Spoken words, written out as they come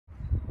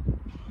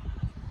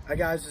Hi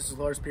guys, this is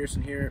Lars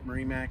Pearson here at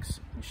MarineMax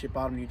in Ship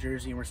Bottom, New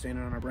Jersey, and we're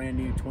standing on our brand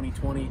new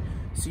 2020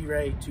 Sea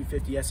Ray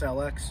 250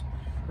 SLX.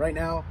 Right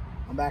now,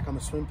 I'm back on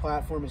the swim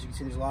platform. As you can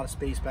see, there's a lot of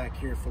space back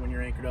here for when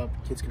you're anchored up.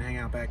 Kids can hang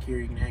out back here,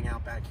 you can hang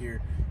out back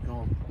here, and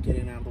all get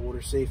in and out of the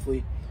water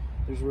safely.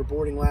 There's a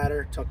reboarding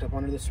ladder tucked up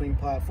under the swing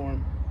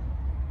platform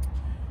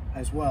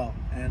as well.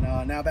 And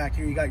now back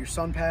here, you got your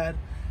sun pad.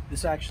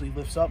 This actually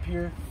lifts up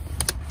here,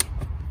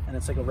 and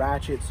it's like a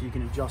ratchet, so you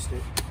can adjust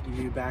it, give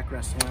you a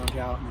backrest to lounge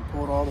out, and then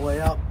pull it all the way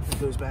up. It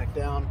goes back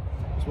down.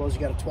 As well as you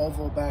got a 12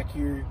 volt back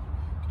here. You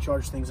can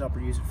charge things up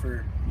or use it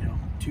for,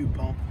 tube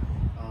pump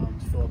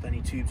to fill up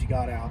any tubes you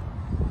got out.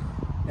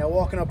 Now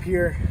walking up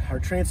here, our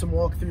transom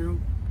walkthrough.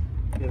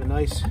 We have a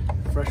nice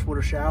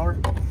freshwater shower.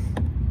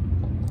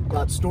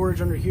 Got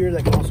storage under here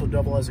that can also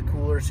double as a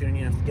cooler, so you don't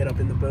even have to get up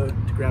in the boat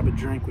to grab a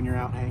drink when you're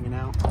out hanging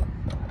out.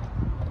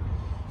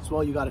 As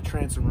well, you got a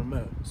transom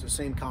remote, so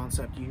same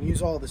concept. You can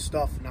use all this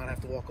stuff and not have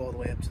to walk all the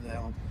way up to the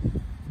helm.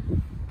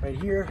 Right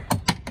here,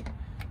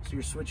 so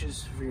your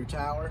switches for your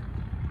tower.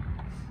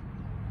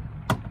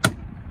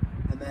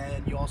 And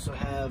then you also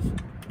have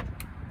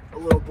a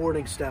little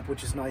boarding step,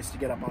 which is nice to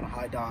get up on a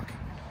high dock.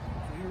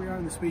 So here we are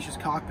in the spacious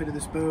cockpit of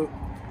this boat.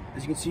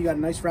 As you can see, you got a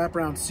nice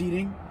wraparound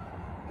seating,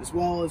 as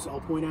well as,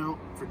 I'll point out,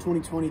 for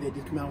 2020 they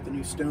did come out with a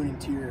new stone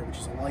interior, which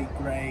is a light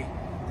gray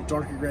with the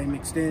darker gray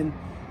mixed in,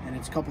 and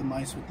it's coupled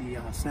nice with the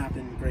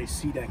snap-in gray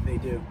sea deck they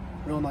do.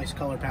 Real nice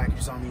color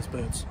packages on these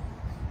boats.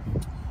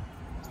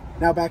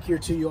 Now back here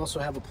too, you also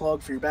have a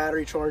plug for your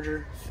battery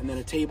charger, and then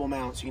a table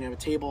mount, so you can have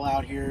a table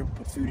out here,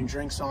 put food and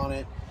drinks on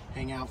it,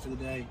 hang out for the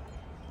day,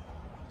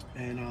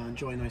 and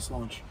enjoy a nice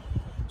lunch.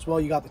 As well,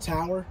 you got the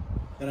tower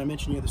that I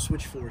mentioned you have the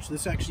switch for. So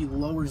this actually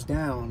lowers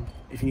down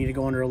if you need to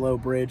go under a low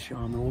bridge. There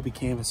will be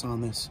canvas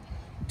on this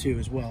too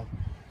as well.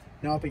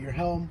 Now up at your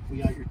helm, we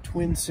got your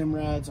twin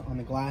Simrads on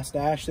the glass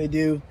dash they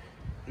do.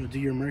 It'll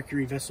do your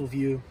Mercury vessel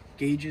view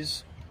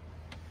gauges.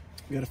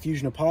 We got a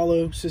Fusion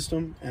Apollo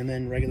system and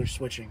then regular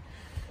switching.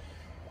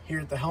 Here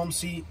at the helm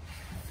seat,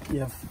 you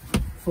have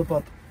flip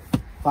up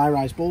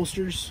thigh-rise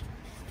bolsters.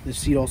 This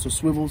seat also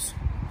swivels.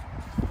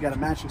 You got a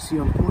matching seat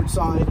on the port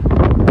side.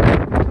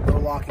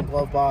 Little lock and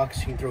glove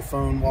box. You can throw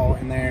phone,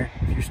 wallet in there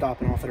if you're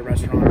stopping off at a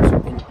restaurant or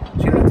something, so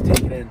you don't have to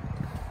take it in.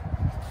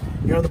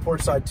 Here on the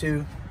port side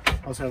too,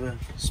 also have a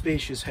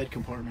spacious head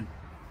compartment.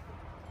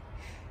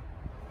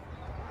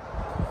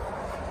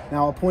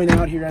 Now I'll point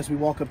out here as we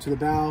walk up to the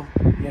bow,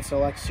 the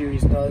SLX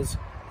series does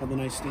have the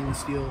nice stainless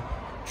steel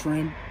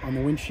trim on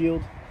the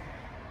windshield.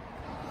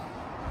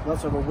 We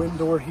also have a wind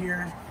door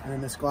here, and then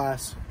this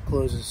glass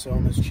closes, so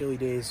on those chilly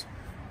days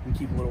you can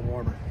keep a little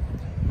warmer.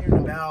 Here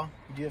in the bow,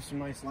 you do have some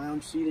nice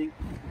lounge seating,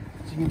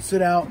 so you can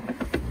sit out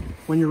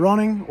when you're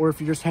running, or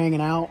if you're just hanging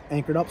out,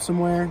 anchored up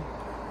somewhere.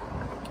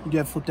 You do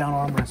have flip down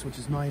armrests, which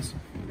is nice.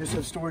 You also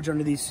have storage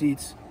under these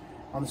seats.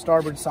 On the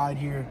starboard side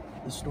here,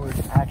 the storage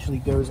actually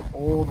goes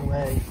all the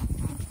way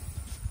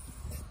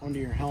under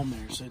your helm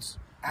there, so it's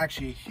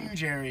actually a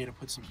huge area to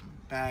put some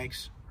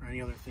bags or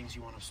any other things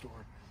you want to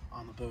store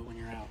on the boat when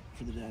you're out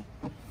for the day.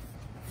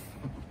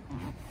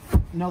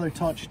 Another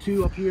touch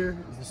too up here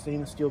is the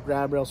stainless steel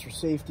grab rails for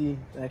safety.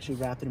 They actually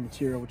wrapped it in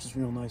material, which is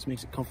real nice,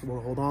 makes it comfortable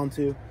to hold on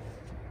to.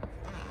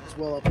 As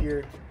well up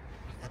here,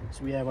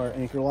 so we have our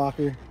anchor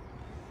locker.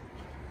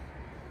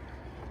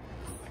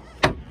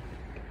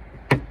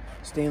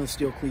 Stainless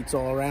steel cleats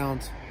all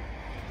around.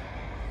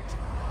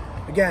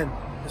 Again,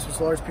 this was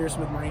Lars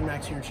Pearson with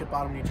MarineMax here in Ship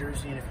Bottom, New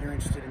Jersey, and if you're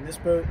interested in this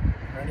boat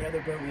or any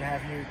other boat we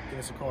have here, give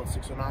us a call at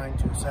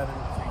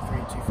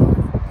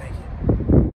 609-207-3325.